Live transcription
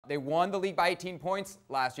They won the league by 18 points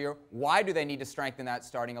last year. Why do they need to strengthen that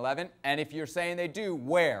starting 11? And if you're saying they do,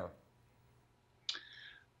 where?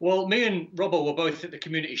 Well, me and Robbo were both at the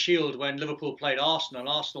Community Shield when Liverpool played Arsenal.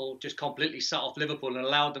 Arsenal just completely sat off Liverpool and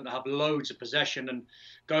allowed them to have loads of possession. And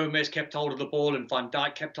Gomez kept hold of the ball and Van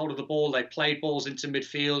Dijk kept hold of the ball. They played balls into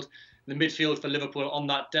midfield. The midfield for Liverpool on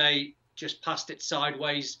that day just passed it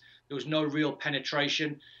sideways. There was no real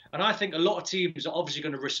penetration. And I think a lot of teams are obviously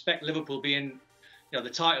going to respect Liverpool being, the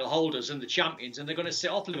title holders and the champions, and they're going to sit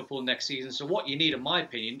off Liverpool next season. So what you need, in my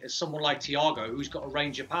opinion, is someone like Thiago, who's got a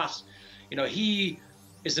range of pass. He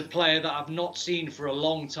is a player that I've not seen for a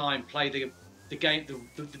long time play the game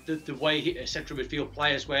the way central midfield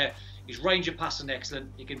players, where his range of passing excellent.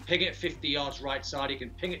 He can ping it 50 yards right side. He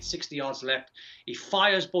can ping it 60 yards left. He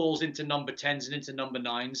fires balls into number 10s and into number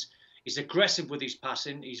 9s. He's aggressive with his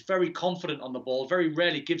passing. He's very confident on the ball. Very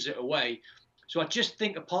rarely gives it away. So I just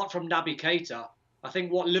think, apart from Naby Keita, I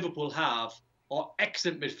think what Liverpool have are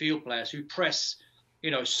excellent midfield players who press,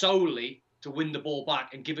 solely to win the ball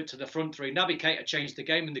back and give it to the front three. Naby Keita changed the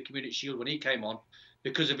game in the Community Shield when he came on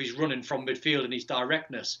because of his running from midfield and his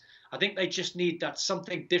directness. I think they just need that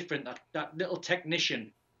something different, that little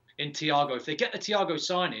technician in Thiago. If they get the Thiago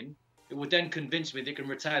signing, it would then convince me they can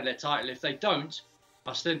retain their title. If they don't,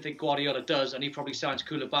 I still think Guardiola does, and he probably signs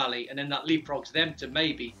Koulibaly, and then that leapfrogs them to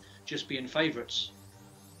maybe just being favourites.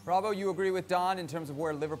 Bravo, you agree with Don in terms of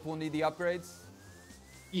where Liverpool need the upgrades?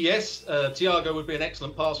 Yes, Thiago would be an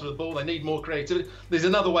excellent passer of the ball. They need more creativity. There's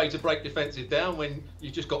another way to break defensive down when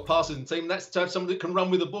you've just got passers in the team. That's to have somebody that can run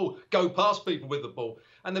with the ball, go past people with the ball.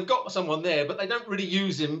 And they've got someone there, but they don't really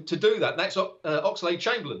use him to do that. That's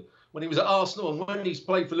Oxlade-Chamberlain. When he was at Arsenal and when he's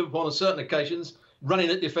played for Liverpool on certain occasions,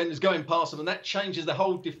 running at defenders, going past them, and that changes the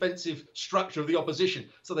whole defensive structure of the opposition.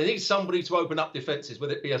 So they need somebody to open up defences,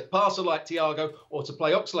 whether it be a passer like Thiago or to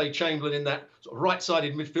play Oxlade-Chamberlain in that sort of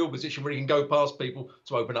right-sided midfield position where he can go past people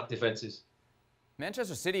to open up defences.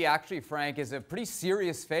 Manchester City, actually, Frank, is a pretty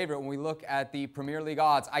serious favourite when we look at the Premier League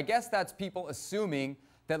odds. I guess that's people assuming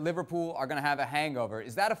that Liverpool are going to have a hangover.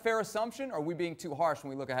 Is that a fair assumption, or are we being too harsh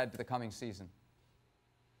when we look ahead to the coming season?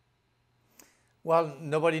 Well,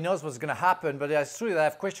 nobody knows what's going to happen, but it's true that I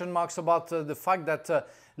have question marks about the fact that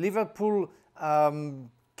Liverpool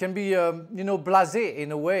can be, blasé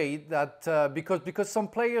in a way that because some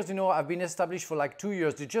players, have been established for like 2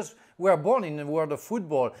 years. They just were born in the world of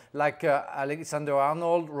football, like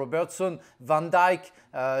Alexander-Arnold, Robertson, Van Dijk,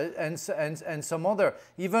 and some other.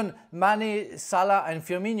 Even Mane, Salah, and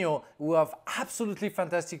Firmino, who are absolutely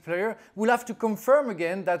fantastic players, will have to confirm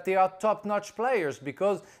again that they are top-notch players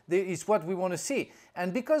because it's what we want to see.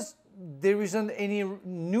 And because there isn't any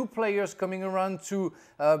new players coming around to,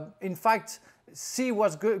 in fact, see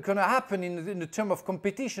what's going to happen in the term of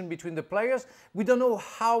competition between the players. We don't know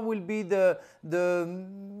how will be the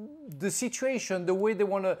situation, the way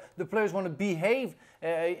the players want to behave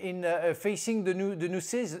in facing the new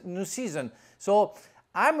season. So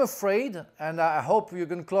I'm afraid, and I hope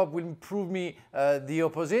Jurgen Klopp will prove me the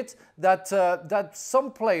opposite, that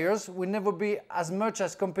some players will never be as much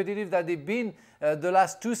as competitive that they've been the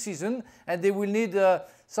last 2 seasons, and they will need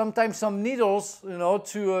sometimes some needles,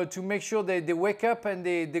 to make sure they wake up and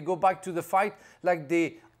they go back to the fight like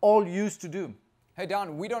they all used to do. Hey,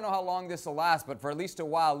 Don, we don't know how long this will last, but for at least a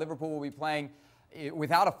while, Liverpool will be playing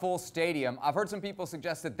without a full stadium. I've heard some people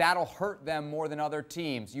suggest that that'll hurt them more than other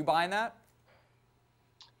teams. You buying that?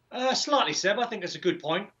 Slightly, Seb. I think that's a good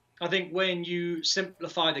point. I think when you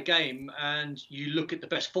simplify the game and you look at the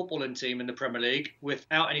best footballing team in the Premier League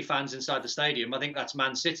without any fans inside the stadium, I think that's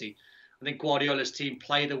Man City. I think Guardiola's team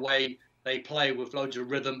play the way they play with loads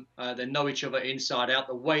of rhythm. They know each other inside out.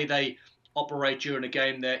 The way they operate during a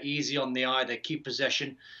game, they're easy on the eye. They keep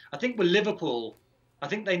possession. I think with Liverpool, I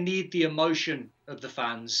think they need the emotion of the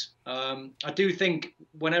fans. I do think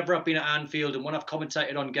whenever I've been at Anfield and when I've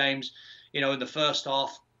commentated on games, in the first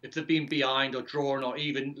half, if they've been behind or drawn or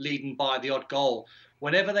even leading by the odd goal,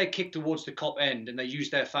 whenever they kick towards the Kop end and they use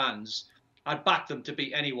their fans, I'd back them to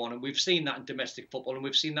beat anyone. And we've seen that in domestic football and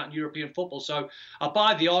we've seen that in European football. So I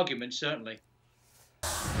buy the argument, certainly.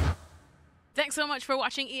 Thanks so much for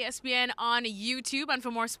watching ESPN on YouTube. And for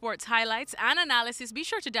more sports highlights and analysis, be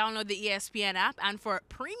sure to download the ESPN app. And for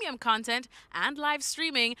premium content and live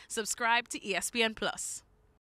streaming, subscribe to ESPN+.